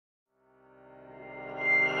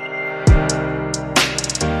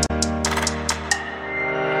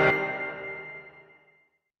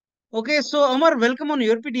Okay, so Amar, welcome on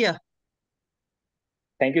YourPedia.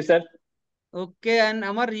 Thank you, sir. Okay, and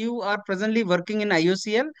Amar, you are presently working in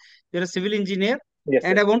IOCL. You're a civil engineer, Yes,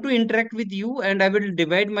 and sir. I want to interact with you, and I will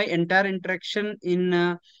divide my entire interaction in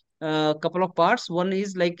a couple of parts. One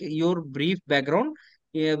is like your brief background.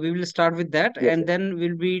 Yeah, we will start with that, Yes, and sir. then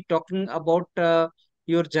we'll be talking about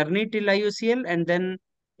your journey till IOCL, and then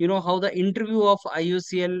how the interview of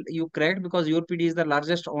IOCL you cracked, because YourPedia is the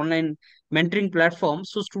largest online mentoring platform.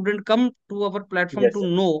 So student come to our platform Yes, to sir.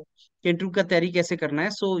 know कि interview का तैयारी कैसे करना है.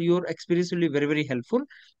 So your experience will be very very helpful.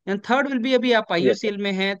 And third will be, अभी आप Yes, sir. IOCL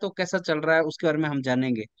में हैं तो कैसा चल रहा है उसके बारे में हम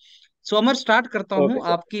जानेंगे. सो अमर, स्टार्ट करता हूँ Okay,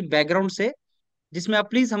 sir. आपकी बैकग्राउंड से, जिसमें आप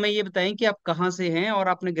प्लीज हमें ये बताएं कि आप कहाँ से हैं और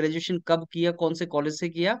आपने ग्रेजुएशन कब किया, कौन से कॉलेज से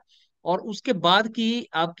किया, और उसके बाद की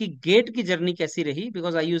आपकी गेट की जर्नी कैसी रही,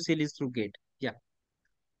 because IUCL is through gate. या.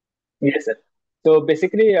 Yes, sir. So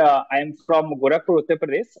basically, I am from Gorakhpur, Uttar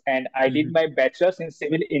Pradesh, and I did hmm. my bachelor's in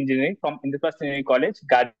civil engineering from Inspirational Engineering College,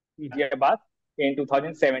 Ghaziabad, in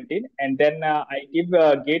 2017, and then I give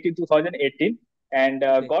GATE in 2018, and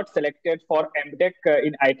okay. got selected for MTech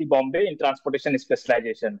in IT Bombay in transportation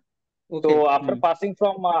specialization. Okay. So after passing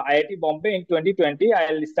from IIT Bombay in 2020,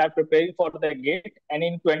 I'll start preparing for the GATE. And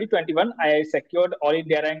in 2021, I secured All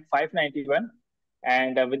India rank 591.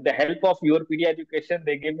 And with the help of YourPedia Education,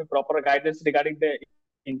 they gave me proper guidance regarding the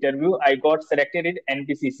interview. I got selected in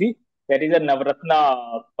NBCC, that is a Navratna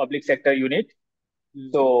public sector unit.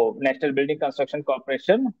 So National Building Construction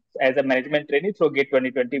Corporation as a management trainee through GATE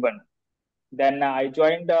 2021. Then I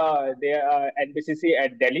joined the NBCC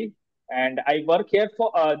at Delhi, and I work here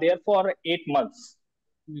for there for 8 months.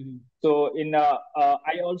 So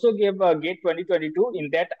I also gave GATE 2022.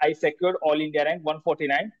 In that, I secured All India rank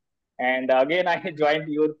 149. And again, I joined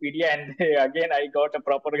YourPedia, and again, I got a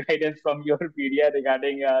proper guidance from YourPedia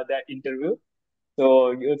regarding the interview. So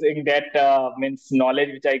using that means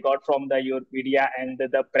knowledge which I got from the YourPedia and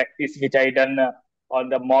the practice which I done on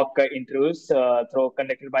the mock interviews through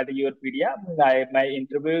conducted by the YourPedia, my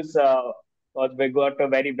interviews was we got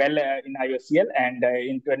very well in IOCL, and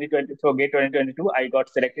in 2020 through GATE 2022 I got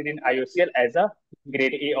selected in IOCL as a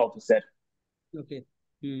grade A officer. Okay.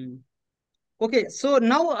 Okay, so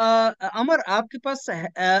now अमर, आपके पास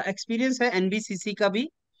experience है NBCC का भी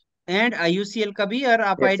and IUCL का भी, और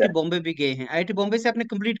आप Yes, IIT sir. Bombay भी गए हैं. आईआईटी बॉम्बे से आपने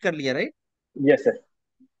कंप्लीट कर लिया, right? Yes, sir.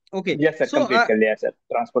 Okay. Yes, sir. सो Complete कर लिया sir.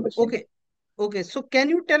 Transportation. Okay. Okay, so can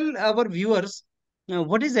you tell our viewers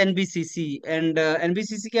what is NBCC, and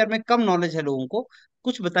NBCC के बारे में कम नॉलेज है लोगों को,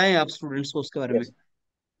 कुछ बताएं आप स्टूडेंट्स को उसके बारे में. Yes.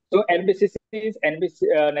 So NBCC is NBC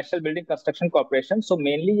National Building Construction Corporation. So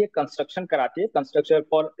mainly ये construction कराती है. Construction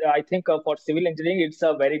for I think for civil engineering it's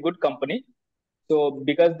a very good company. So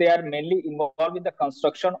because they are mainly involved in the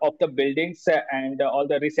construction of the buildings and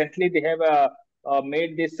all the recently they have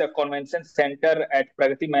made this convention center at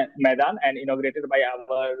Pragati Maidan and inaugurated by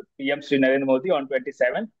our PM Sri Narendra Modi on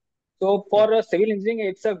 27. So for civil engineering,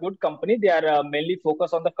 it's a good company. They are mainly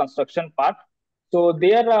focused on the construction part. So they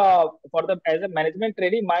are for the as a management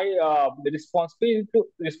trainee, my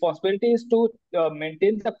responsibility is to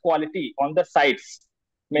maintain the quality on the sites,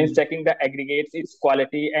 means checking the aggregates, its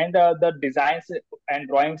quality, and the designs and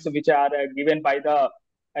drawings which are given by the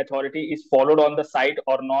authority is followed on the site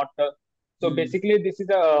or not. So basically, this is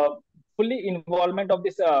a fully involvement of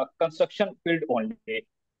this construction field only.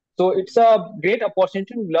 So it's a great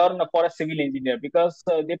opportunity to learn for a civil engineer because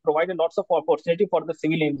they provide lots of opportunity for the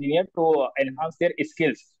civil engineer to enhance their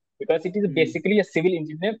skills because it is basically a civil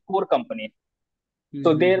engineer core company.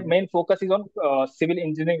 So their main focus is on civil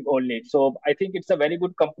engineering only. So I think it's a very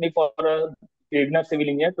good company for a beginner civil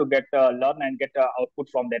engineer to get learn and get output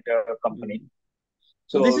from that company.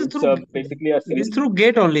 So this So is it's through basically a civil. this through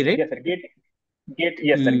gate only, right? Yes, sir. Gate.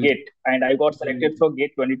 Yes, sir. Gate. And I got selected for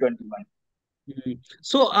Gate 2021.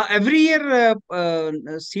 So every year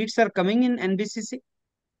seats are coming in NBCC.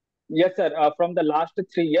 Yes, sir. From the last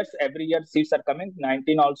 3 years, every year seats are coming.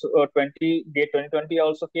 19 also, 20 Gate 2020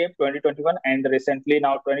 also came, 2021, and recently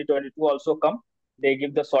now 2022 also come. They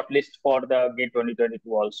give the shortlist for the Gate 2022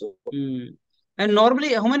 also. And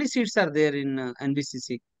normally, how many seats are there in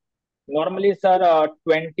NBCC? Normally, sir,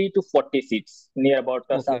 20 to 40 seats, near about.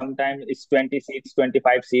 Okay. Sometimes it's 20 seats,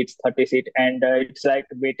 25 seats, 30 seats, and it's like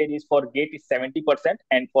weightage is for Gate is 70%,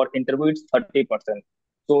 and for interview it's 30%.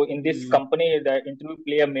 So in this company, the interview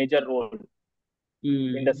play a major role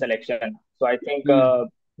in the selection. So I think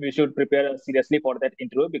we should prepare seriously for that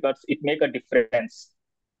interview because it make a difference.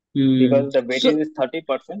 Because the So, weightage is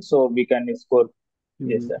 30%, so we can score.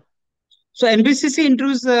 Yes, sir. So NBCC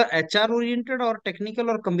interviews HR oriented or technical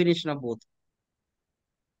or combination of both?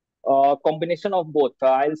 Combination of both.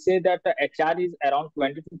 I'll say that HR is around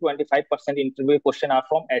 20 to 25% interview question are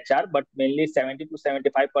from HR, but mainly 70 to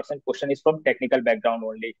 75% question is from technical background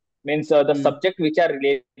only. Means the Hmm. subject which are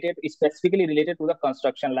related, specifically related to the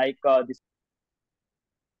construction, like this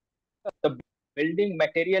the building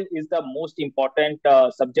material is the most important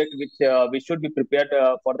subject which we should be prepared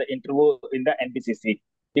for the interview in the NBCC,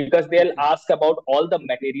 because they'll Okay. ask about all the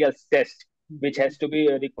materials test which has to be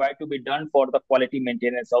required to be done for the quality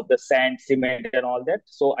maintenance of the sand, cement, and all that.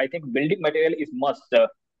 So I think building material is must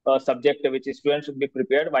subject which students should be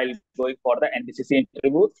prepared while going for the NBCC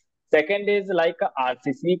interview. Second is like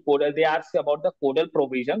RCC code. They ask about the codal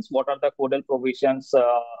provisions. What are the codal provisions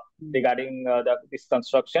regarding this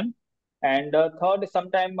construction? And third,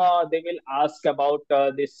 sometime they will ask about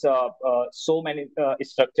this so many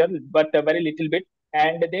structure, but very little bit.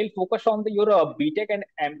 And they'll focus on your BTech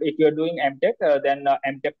and if you're doing MTech, then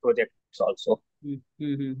MTech projects also.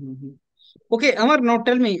 Hmm. Okay, Amar, now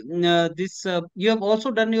tell me, this you have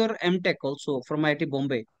also done your MTech also from IIT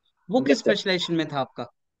Bombay. वो किस Yes, sir. Specialisation में था आपका?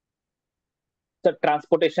 So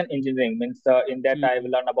transportation engineering means in that I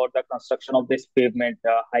will learn about the construction of this pavement,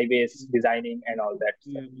 highways, designing, and all that.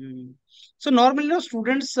 Mm-hmm. So normally,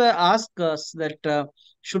 students ask us that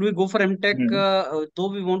should we go for MTech, Mhm. though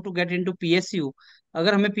we want to get into PSU.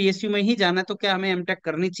 अगर हमें PSU में ही जाना है तो क्या हमें MTech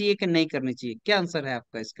करनी चाहिए कि नहीं करनी चाहिए? क्या आंसर है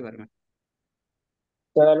आपका इसके बारे में?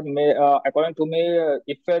 Sir, according to me,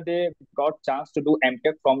 if they got chance to do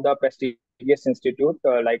MTech from the prestigious institute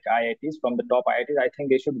like IITs, from the top IITs, I think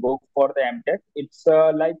they should go for the MTech. It's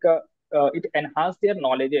it enhance their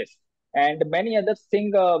knowledges and many other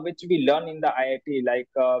things which we learn in the IIT, like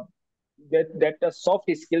that soft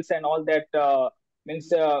skills and all that.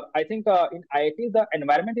 Means I think in IIT the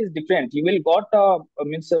environment is different. You will got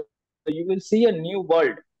means you will see a new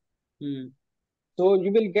world, Hmm. so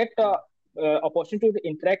you will get opportunity to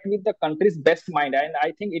interact with the country's best mind, and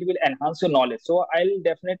I think it will enhance your knowledge. So I'll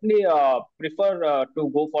definitely prefer to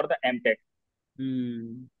go for the MTech.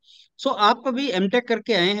 हम्म। सो आप अभी MTech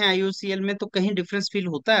करके आए हैं IUCL में, तो कहीं difference feel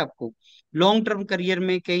होता है आपको लॉन्ग टर्म करियर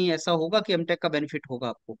में? कहीं ऐसा होगा कि एमटेक का बेनिफिट होगा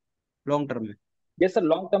आपको लॉन्ग टर्म में? Yes, a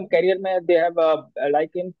long-term career mein they have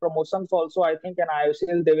like in promotions also. I think in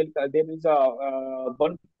IOCL they will there is a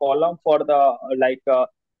one column for the like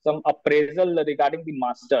some appraisal regarding the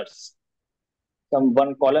masters. Some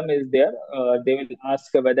one column is there. They will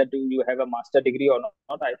ask whether do you have a master degree or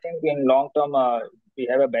not. I think in long term we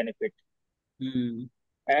have a benefit. Hmm.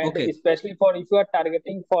 And okay. especially for if you are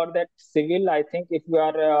targeting for that civil, I think if you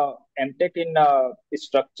are MTech in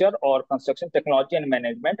structure or construction technology and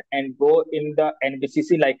management and go in the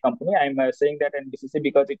NBCC like company, I'm saying that NBCC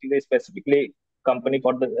because it is a specifically company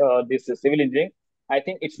for the this civil engineering. I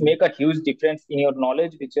think it's make a huge difference in your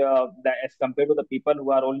knowledge, which as compared to the people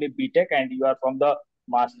who are only BTech and you are from the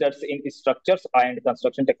masters in structures and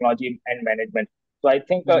construction technology and management. So I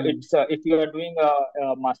think hmm. it's if you are doing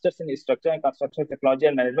a master's in structure and construction technology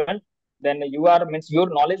and management, then you are means your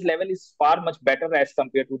knowledge level is far much better as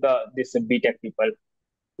compared to the this BTech people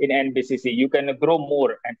in NBCC. You can grow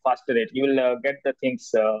more and faster. It you will get the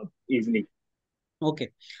things easily. Okay.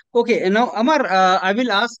 Okay. Now, Amar, I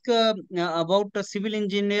will ask about civil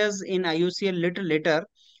engineers in IOCL little later,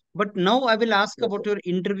 but now I will ask Yes, about sir. your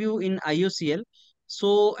interview in IOCL. So,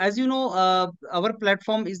 as you know, our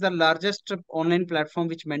platform is the largest online platform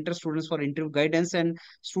which mentors students for interview guidance, and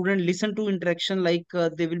students listen to interaction like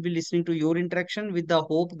they will be listening to your interaction with the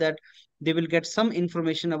hope that they will get some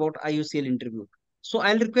information about IOCL interview. So,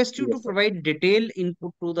 I'll request you to Yes, sir. provide detailed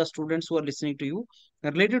input to the students who are listening to you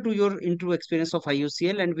related to your interview experience of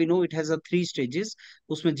IOCL, and we know it has a 3 stages.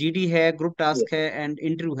 उसमें GD है, group task Yes, है sir. And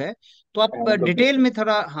interview है। तो आप And group detail में discussion.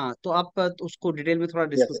 थोड़ा, हाँ, तो आप उसको डिटेल में थोड़ा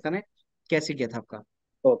Yes, डिस्कस sir. करें कैसे किया था आपका?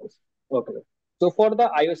 Okay. Okay. So for the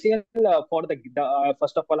IOCL, for the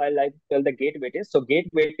first of all, I like to tell the gate weightage. So gate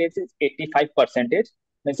weightage is 85 percentage.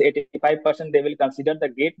 Means 85% they will consider the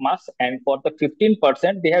gate marks, and for the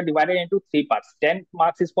 15% they have divided into three parts. 10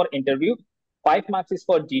 marks is for interview, 5 marks is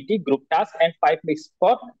for GT group task, and 5 marks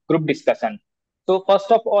for group discussion. So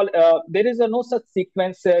first of all, there is a no such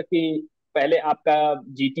sequence कि पहले आपका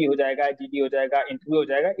GT हो जाएगा, GD हो जाएगा, interview हो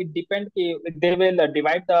जाएगा. It depends कि they will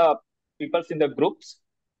divide the peoples in the groups,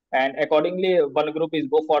 and accordingly one group is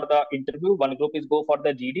go for the interview, one group is go for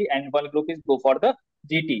the GD, and one group is go for the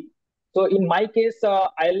GT. So in my case,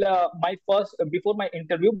 I'll my first before my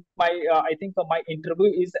interview, my I think my interview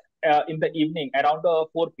is in the evening around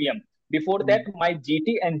 4 p.m. Before that, my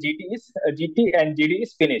GT and GD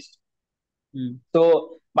is finished. Hmm.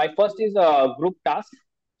 So my first is group task.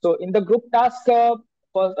 So in the group task,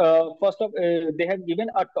 first of they have given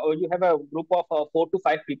you have a group of 4 to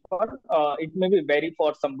 5 people. It may be vary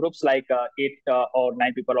for some groups like 8 or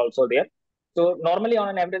 9 people also there. So normally on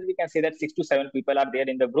an average we can say that 6 to 7 people are there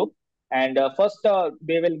in the group. And first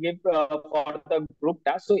they will give for the group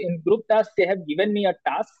task. So in group task they have given me a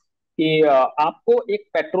task कि आपको एक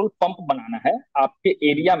petrol pump बनाना है आपके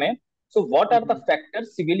area में. So what are the Mhm.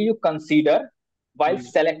 factors will you consider while Mhm.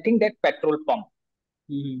 selecting that petrol pump?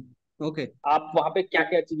 Mhm. Okay. आप वहां पे क्या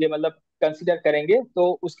क्या चीजें मतलब कंसिडर करेंगे. तो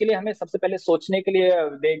उसके लिए हमें सबसे पहले सोचने के लिए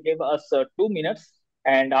they give us 2 minutes.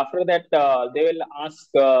 And after that they will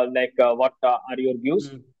ask like what are your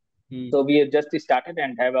views. Mhm. Mhm. So we just started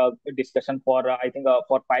and have a discussion for I think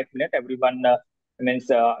for 5 minutes. Everyone means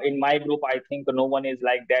in my group I think no one is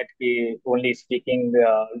like that. He only speaking.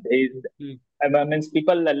 Mhm. Means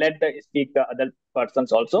people let the speak the other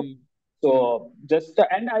persons also. Mhm. Mhm. So just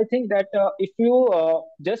and I think that if you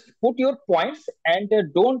just put your points and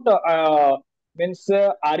don't means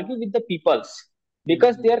argue with the peoples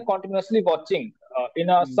because they are Mhm. continuously watching. In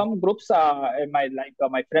Mhm. some groups, my like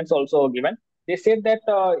my friends also given. They said that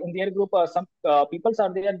in their group some peoples are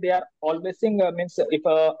there. They are always saying means if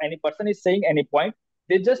any person is saying any point,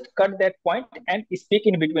 they just cut that point and speak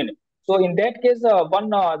in between. So in that case, one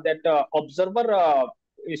that observer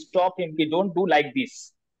stop him. Don't do like this.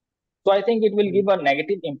 So I think it will give Mhm. a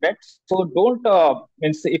negative impact. So don't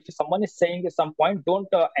means if someone is saying some point,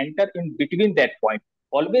 don't enter in between that point.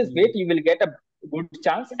 Always wait. Mhm. You will get a good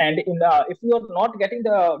chance. And in if you are not getting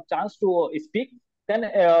the chance to speak, then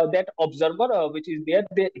that observer which is there,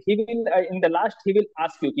 he will in the last he will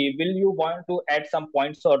ask you, "Okay, will you want to add some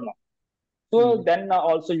points or not?" So Mhm. then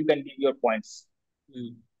also you can give your points.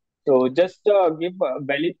 Mhm. So just give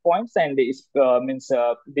valid points and means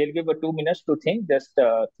they'll give 2 minutes to think. Just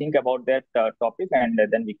think about that topic and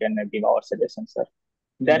then we can give our suggestions, sir.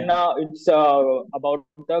 Then Mhm. it's about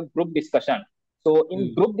the group discussion. So in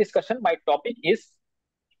Mhm. group discussion, my topic is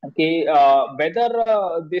okay, whether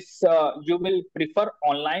this you will prefer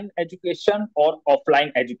online education or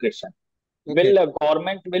offline education. Okay. Will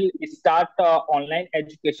government will start online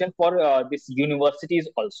education for this universities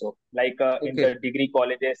also, like in the Okay. degree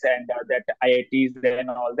colleges and that IITs and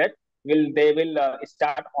all that. Will they will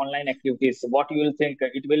start online activities? What you will think?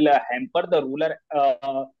 It will hamper the rural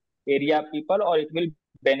area people, or it will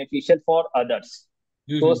beneficial for others?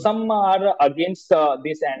 So Mhm. some are against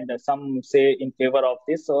this and some say in favor of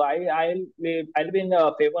this. So I'll be in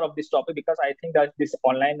favor of this topic because I think that this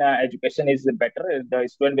online education is better. The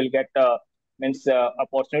student will get means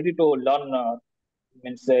opportunity to learn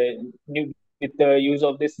means new with the use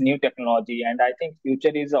of this new technology. And I think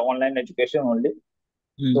future is online education only.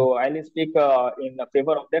 So Mhm. I'll speak in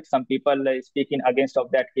favor of that. Some people speak in against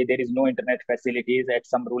of that. Okay, there is no internet facilities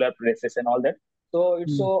at some rural places and all that. So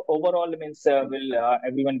it's so Mhm. overall means will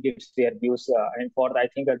everyone gives their views and for I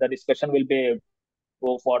think the discussion will be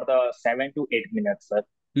go for the 7 to 8 minutes, sir.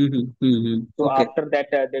 Mhm. Mhm. So Okay. after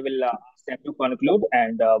that, they will ask them to conclude,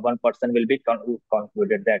 and one person will be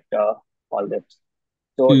concluded that all that.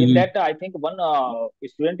 So in Mhm. that, I think one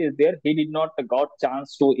student is there. He did not got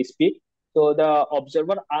chance to speak. So the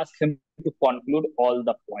observer asked him to conclude all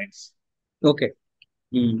the points. Okay.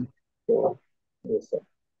 Mhm. So yes, sir.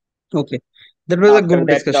 Okay. That was a After group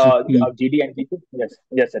that, discussion. Mhm. GD and GP, yes,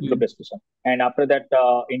 yes, sir, group Mhm. discussion. And after that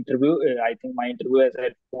interview, I think my interview is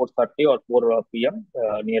at 4:30 or 4 p.m.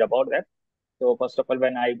 Near about that. So first of all,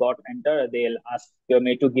 when I got enter, they'll ask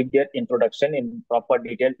me to give their introduction in proper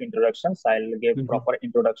detailed introductions. I'll give Mhm. proper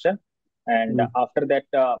introduction, and Mhm. after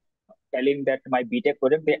that, telling that my BTech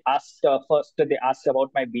project, they asked first they asked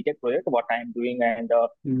about my BTech project, what I am doing, and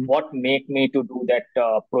Mhm. what make me to do that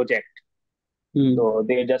project. Mhm. So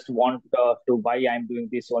they just want to why I am doing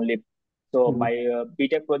this only. So Mhm. my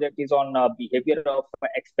BTech project is on behavior of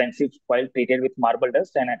expensive soil treated with marble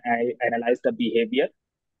dust, and I analyze the behavior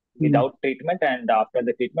Mhm. without treatment and after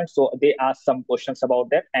the treatment. So they ask some questions about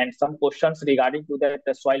that and some questions regarding to that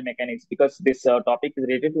the soil mechanics because this topic is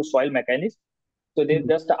related to soil mechanics. So they Mhm.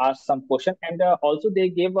 just ask some question and also they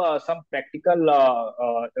give some practical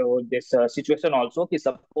this situation also. Ki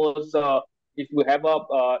suppose if you have a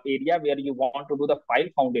area where you want to do the pile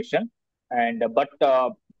foundation and but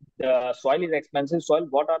the soil is expensive soil,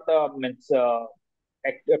 what are the means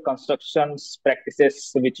constructions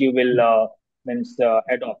practices which you will means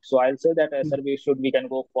adopt. So I'll say that sir, we can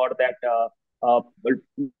go for that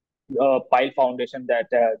pile foundation that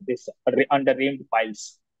this under reamed piles.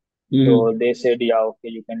 Mhm. So they said, yeah, okay,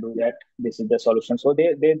 you can do that. This is the solution. So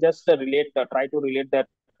they just relate, try to relate that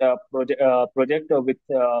project with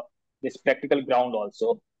this practical ground also.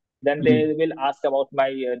 Then Mhm. they will ask about my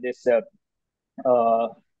this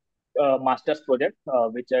master's project,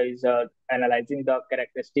 which is analyzing the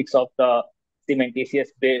characteristics of the cementitious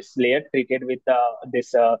base layer treated with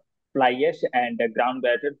this fly ash and ground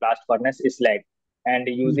granite blast furnace slag. And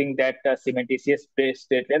mm, using that cementitious base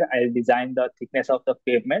layer, I'll design the thickness of the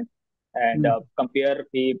pavement and mm, compare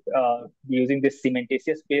the using this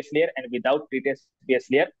cementitious base layer and without treated base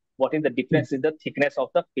layer. What is the mm, difference in the thickness of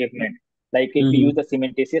the pavement? Like if we use mm, the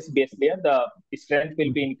cementitious base layer, the strength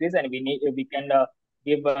will be increased, and we can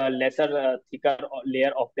give a lesser thicker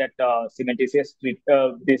layer of that cementitious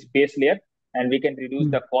this base layer, and we can reduce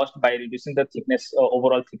mm, the cost by reducing the thickness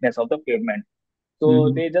overall thickness of the pavement.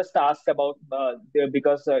 So mm, they just ask about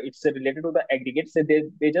because it's related to the aggregates. So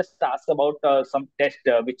they just ask about some test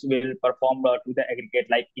which will perform to the aggregate,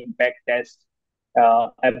 like impact test,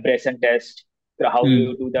 abrasion test, how mm,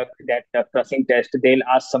 you do that crushing test. They'll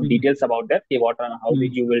ask some mm, details about that. Okay, what and how mm,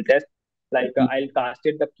 you will test. Like mm, I'll cast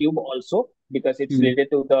it the cube also because it's mm, related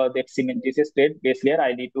to the that cementitious state base layer.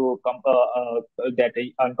 I need to that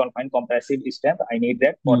unconfined compressive strength. I need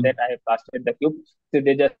that. For mm, that, I have casted the cube. So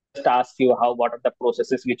they just ask you what are the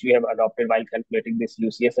processes which we have adopted while calculating this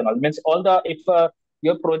UCS and all. Means all the if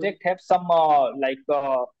your project have some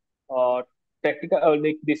uh, technical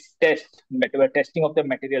like this testing of the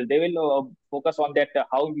material, they will focus on that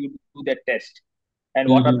how you do that test and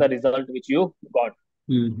what are mm, the result which you got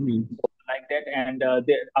mm, like that. And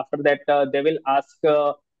after that, they will ask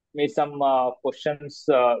me some questions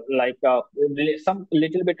some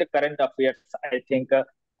little bit current affairs. I think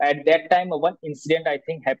at that time, one incident I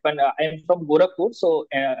think happened. I am from Gorakhpur, so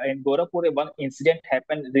in Gorakhpur, one incident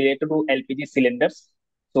happened related to LPG cylinders.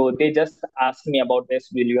 So they just asked me about this.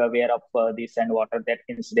 Will you aware of this and what are that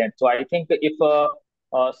incident? So I think if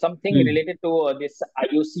something mm, related to this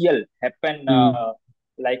IOCL happen. mm,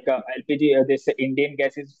 Like LPG, this Indian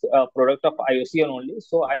gas is a product of IOCL only.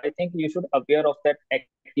 So I think you should aware of that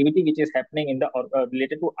activity which is happening in the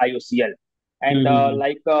related to IOCL. And mm,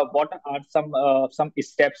 what are some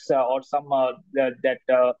steps or some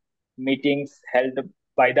that meetings held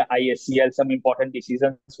by the IOCL, some important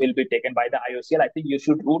decisions will be taken by the IOCL. I think you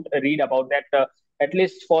should read about that at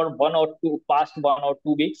least for past 1 or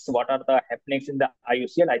 2 weeks. What are the happenings in the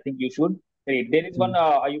IOCL? I think you should read. There is one,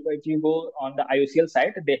 mm, if you go on the IOCL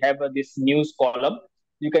site, they have this news column.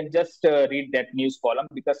 You can just read that news column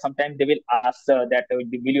because sometimes they will ask that will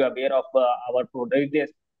you aware of our product?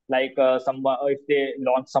 Like if they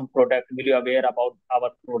launch some product, will you aware about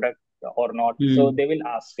our product or not? So mm, they will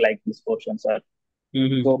ask like these questions, sir.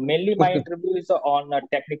 mm. So mainly my Okay. interview is on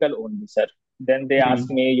technical only, sir. Then they ask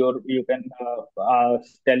Mm, me you can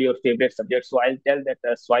tell your favorite subject. So I'll tell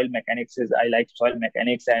that soil mechanics is I like soil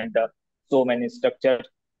mechanics and so many structure.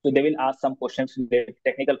 So they will ask some questions,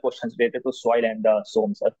 technical questions related to soil and so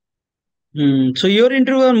on, sir. mm. So your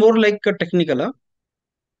interview are more like a technical, huh?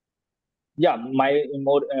 Yeah, my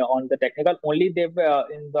more on the technical only. They've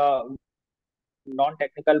in the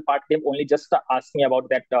non-technical part, they've only just asked me about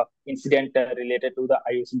that incident related to the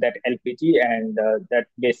IOC, that LPG, and that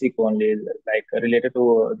basic only, like related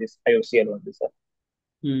to this IOCL only, sir.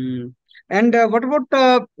 Mm. And what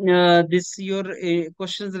about this your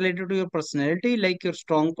questions related to your personality, like your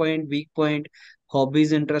strong point, weak point,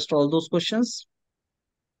 hobbies, interest, all those questions?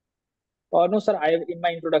 No, sir. I in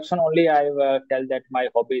my introduction only I tell that my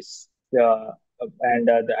hobbies and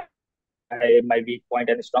my weak point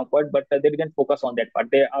and strong point, but they didn't focus on that part.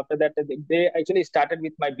 They after that they actually started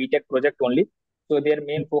with my BTech project only. So their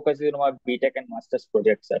main focus is on my BTech and masters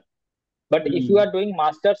project, sir. But if you Mm, are doing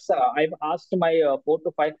masters, I've asked my 4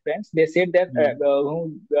 to 5 friends. They said that mm,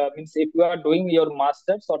 who means if you are doing your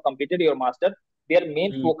masters or completed your master, their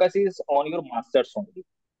main mm, focus is on your masters only.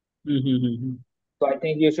 mm, mm, So I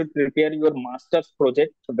think you should prepare your master's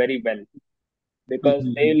project very well mm, because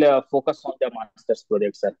mm, they'll focus on the master's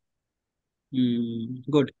project, sir.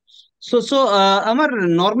 Good. Amar,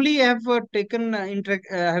 normally I have taken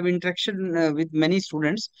have interaction with many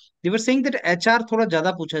students. They were saying that HR थोड़ा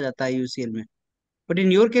ज़्यादा पूछा जाता है UCL में. But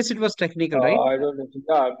in your case, it was technical, right? I don't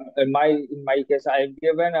know. In my case, I've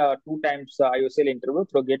given 2 times IOCL interview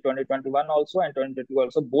through GATE 2021 also and 2022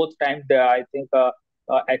 also. Both times, I think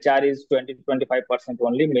HR is 20 to 25%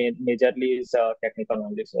 only. Majorly is technical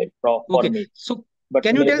only, so for Okay. me. So But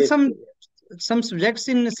can you tell maybe some subjects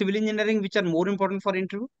in civil engineering which are more important for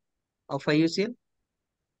interview of IUCL?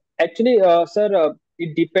 actually, sir,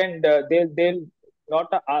 it depend. They'll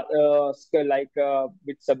not like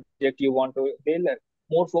which subject you want to. They'll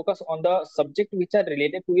more focus on the subject which are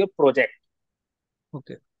related to your project.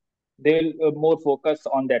 Okay. They'll more focus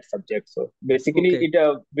on that subject. So basically, Okay. it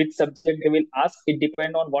which subject they will ask, it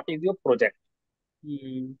depend on what is your project.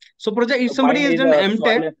 So project, if So somebody mine has is done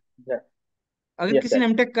soil. MTech, Yeah. अगर Yes, किसी sir. ने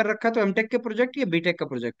MTech कर रखा है तो MTech के project या BTech का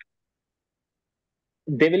project?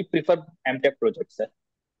 They will prefer MTech project, sir.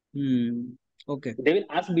 Okay. They will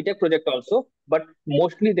ask BTech project also, but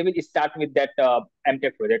mostly they will start with that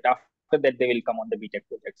MTech project. After that, they will come on the BTech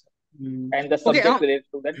project, sir. And the okay. subject related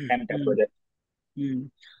to that MTech project.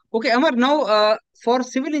 Okay, Amar, now for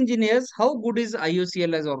civil engineers, how good is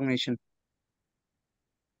IOCL as organization?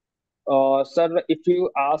 Sir, if you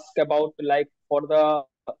ask about like for the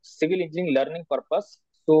civil engineering learning purpose,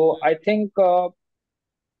 so I think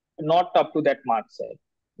not up to that mark, sir.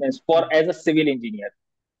 Means for as a civil engineer,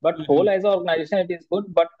 but whole as an organization it is good.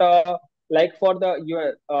 But like for the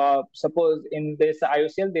you suppose in this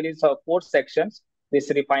IOCL there is four sections: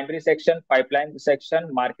 this refinery section, pipeline section,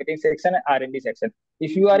 marketing section, and R&D section.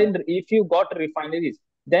 If you got refineries,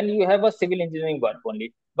 then you have a civil engineering work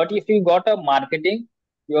only. But if you got a marketing,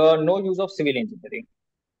 you no use of civil engineering.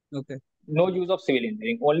 Okay. No use of civil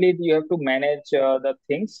engineering. Only you have to manage the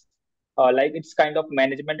things. Like it's kind of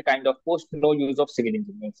management kind of post. No use of civil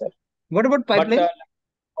engineering, sir. What about But pipeline?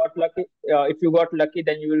 got lucky. If you got lucky,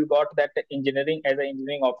 then you will got that engineering as an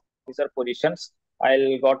engineering officer positions.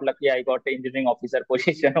 I got lucky. I got the engineering officer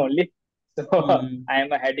position only. So I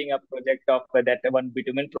am heading a project of that one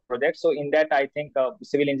bitumen project. So in that, I think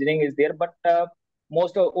civil engineering is there, but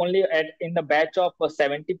most of, only in the batch of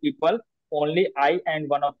 70 people, only I and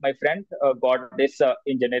one of my friends got this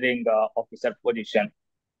engineering officer position.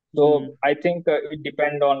 So I think it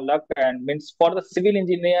depend on luck and means for the civil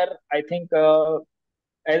engineer, I think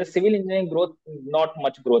as a civil engineering growth, not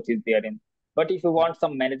much growth is there in. But if you want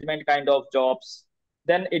some management kind of jobs,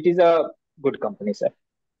 then it is a good company, sir.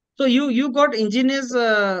 So you got engineers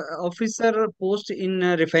officer post in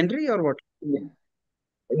refinery or what? Yeah.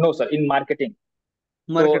 No, sir, in marketing.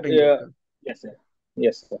 So Marketing. Okay. yes, sir.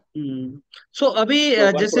 Yes, sir. So अभी So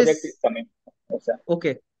one जैसे project is coming. Yes, sir.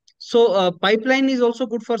 okay. So pipeline is also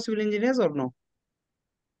good for civil engineers or no?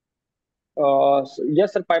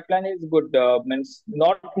 Yes, sir. Pipeline is good. Means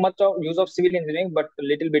not much of use of civil engineering, but a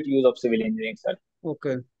little bit use of civil engineering, sir.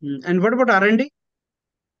 Okay. And what about R&D?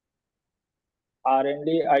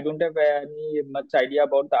 R&D, I don't have any much idea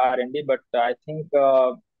about the R&D, but I think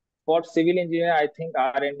for civil engineer, I think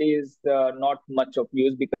R&D is not much of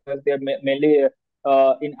use because they are mainly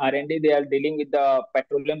in R&D they are dealing with the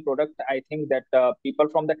petroleum product. I think that people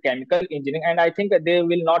from the chemical engineering, and I think that they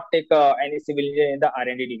will not take any civil engineer in the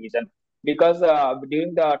R&D division because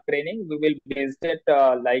during the training we will visit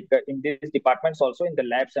in these departments also in the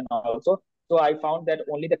labs and also. So I found that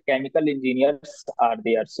only the chemical engineers are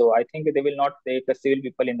there. So I think they will not take the civil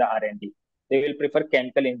people in the R&D. They will prefer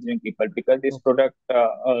chemical engineering people because this Okay. product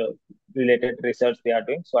related research they are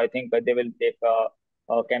doing. So I think they will take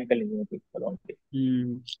chemical engineering people only.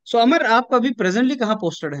 So अमर आप अभी presently कहाँ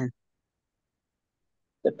posted हैं?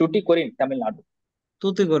 The Tuticorin, Tamil Nadu.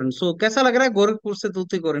 Tuticorin. सो कैसा लग रहा है गोरखपुर से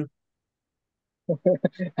तूतीकोरिन?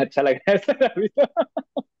 अच्छा लग रहा है सर अभी तो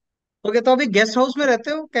ओके, तो अभी गेस्ट हाउस में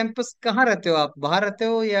रहते हो, कैंपस कहाँ रहते हो आप, बाहर रहते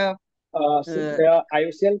हो या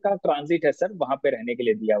IOCL का ट्रांजिट है सर वहां पे रहने के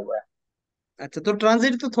लिए दिया हुआ है अच्छा, तो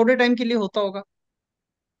ट्रांजिट तो थोड़े टाइम के लिए होता होगा?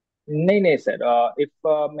 नहीं नहीं sir if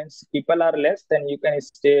means people are less than you can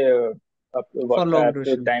stay for long up to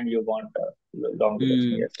duration. time you want long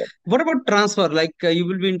duration yes sir what about transfer, like you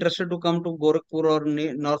will be interested to come to Gorakhpur और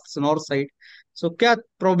north side, सो क्या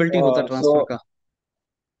probability होता है transfer so का?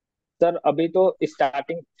 Sir अभी तो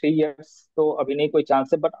starting 3 years तो अभी नहीं कोई चांस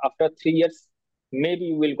है but after 3 years maybe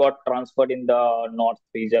you will got transferred in the north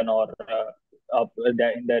region or in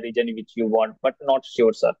the region which you want but not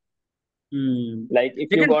sure sir like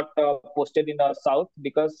if you लेकिन got posted in the south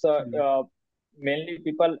because mainly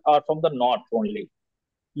people are from the north only.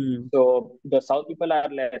 So the south people are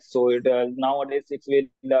less. So nowadays it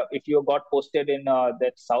will if you got posted in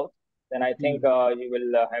that south, then I think you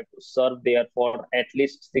will have to serve there for at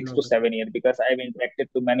least 6 to 7 years because I've interacted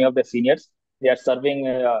to many of the seniors. They are serving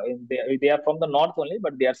they are from the north only,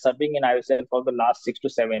 but they are serving in IOCL for the last 6 to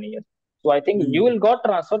 7 years. So I think you will got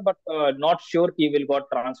transferred, but not sure he will got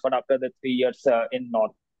transferred after the 3 years in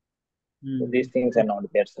north. So these things are not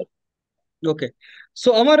there, sir. Okay.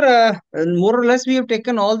 So Amar, more or less we have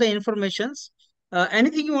taken all the informations.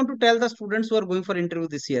 Anything you want to tell the students who are going for interview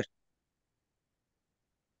this year?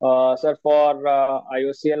 Sir, for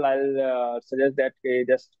IOCL, I'll suggest that they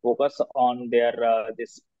just focus on their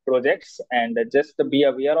these projects and just be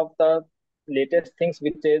aware of the latest things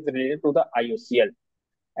which is related to the IOCL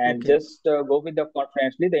and Okay. just go with the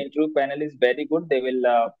confidently. The interview panel is very good. They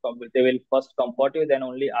will first comfort you, then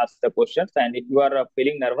only ask the questions. And if you are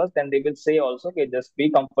feeling nervous, then they will say also, okay, just be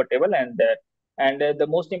comfortable and the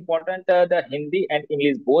most important, the Hindi and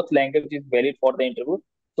English both language is valid for the interview.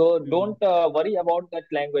 So Hmm. don't worry about that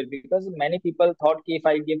language, because many people thought ki if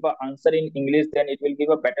I give an answer in English, then it will give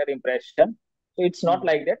a better impression. So it's not Hmm.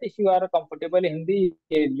 like that. If you are comfortable in Hindi,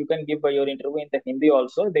 you can give your interview in the Hindi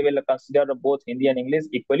also. They will consider both Hindi and English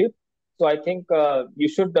equally. So I think you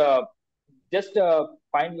should just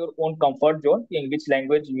find your own comfort zone in which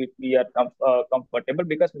language we are comfortable,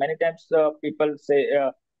 because many times people say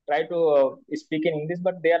try to speak in English,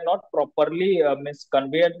 but they are not properly means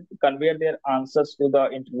convey their answers to the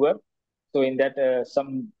interviewer. So in that some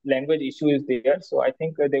language issue is there. So I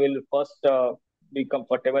think they will first be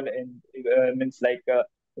comfortable in means like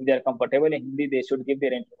if they are comfortable in Hindi, they should give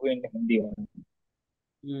their interview in Hindi only.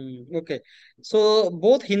 Okay. So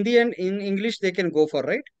both Hindi and in English they can go for,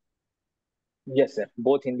 right? Yes, sir.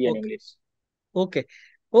 Both Hindi and Okay. English. Okay.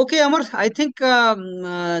 Okay, Amar, I think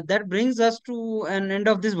that brings us to an end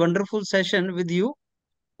of this wonderful session with you.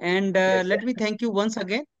 And Yes, sir. let me thank you once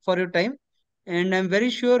again for your time. And I'm very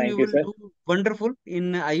sure you Thank you, will sir. do wonderful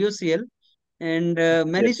in IOCL. And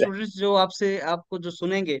many Yes, sir. Students जो आपसे आपको जो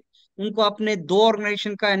सुनेंगे उनको आपने दो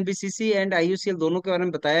organisation का NBCC and IUCL दोनों के बारे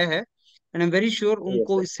में बताया है and I am very sure Yes,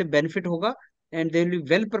 उनको sir. इससे बेनिफिट होगा and they will be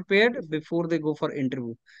well prepared Yes, sir. Before they go for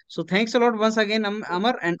interview so thanks a lot once again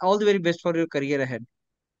Amar and all the very best for your career ahead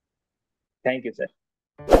Thank you, sir.